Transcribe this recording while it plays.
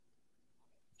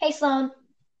Hey Sloan.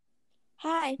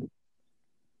 Hi.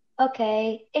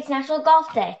 Okay, it's National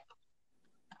Golf Day.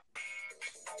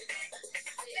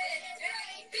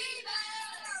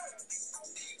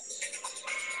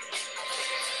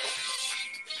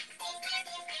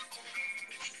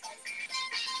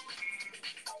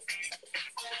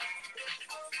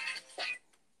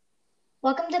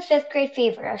 Welcome to Fifth Grade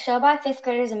Fever, a show by fifth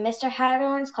graders in Mr.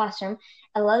 Hagedorn's classroom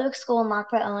at Ludwig School in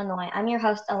Lockport, Illinois. I'm your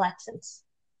host, Alexis.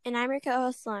 And I'm your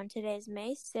co-host Sloan. Today is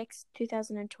May 6th,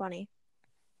 2020.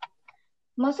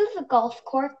 Most of the golf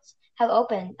courts have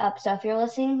opened up, so if you're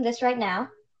listening to this right now,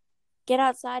 Get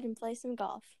outside and play some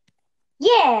golf.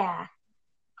 yeah!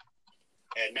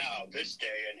 And now, this day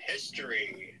in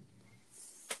history.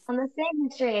 On this day in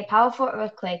history, a powerful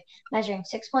earthquake measuring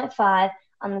 6.5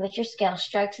 on the Richter scale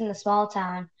strikes in the small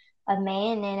town of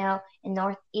Mainano in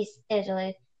northeast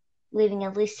Italy, leaving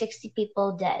at least 60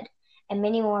 people dead and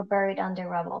many more buried under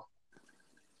rubble.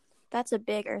 That's a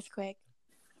big earthquake.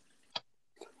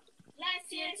 Let's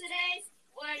hear today's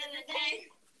word of the day.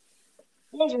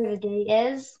 Today's word of the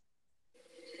day is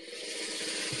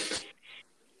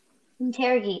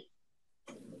interrogate.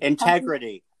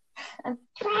 Integrity. I'm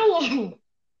trying.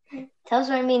 Tell us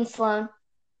what it means, Sloan.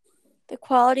 The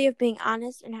quality of being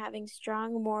honest and having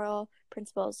strong moral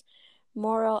principles,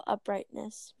 moral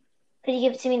uprightness. Could you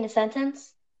give it to me in a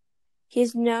sentence? He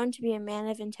is known to be a man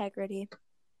of integrity.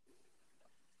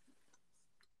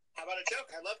 How about a joke?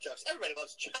 I love jokes. Everybody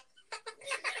loves jokes.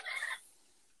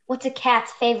 What's a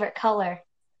cat's favorite color?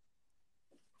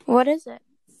 What is it?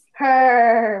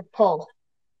 Purple.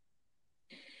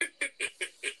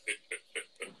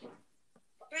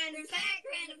 Random fact,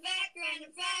 random fact,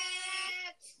 random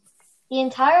fact. The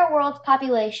entire world's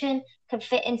population could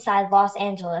fit inside Los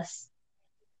Angeles.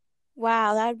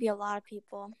 Wow, that would be a lot of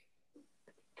people.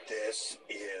 This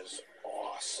is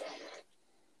awesome.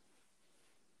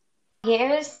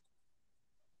 Here's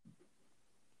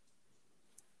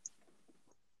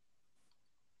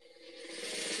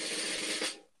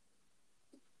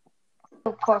the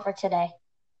report for today.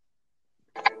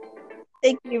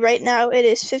 Thank you. Right now it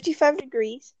is 55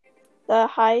 degrees. The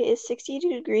high is 62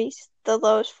 degrees. The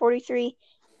low is 43.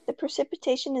 The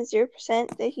precipitation is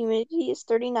 0%. The humidity is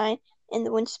 39. And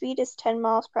the wind speed is 10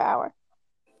 miles per hour.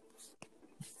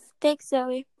 Thanks,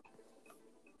 Zoe.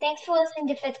 Thanks for listening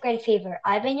to Fifth Grade Fever.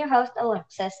 I've been your host,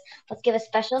 Alexis. Let's give a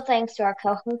special thanks to our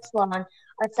co-host, Sloan,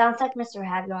 our sound tech, Mr.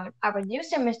 Hagedorn, our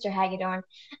producer, Mr. Hagedorn,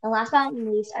 and last but not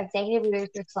least, our executive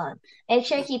producer, Sloan. Make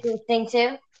sure you keep listening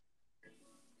to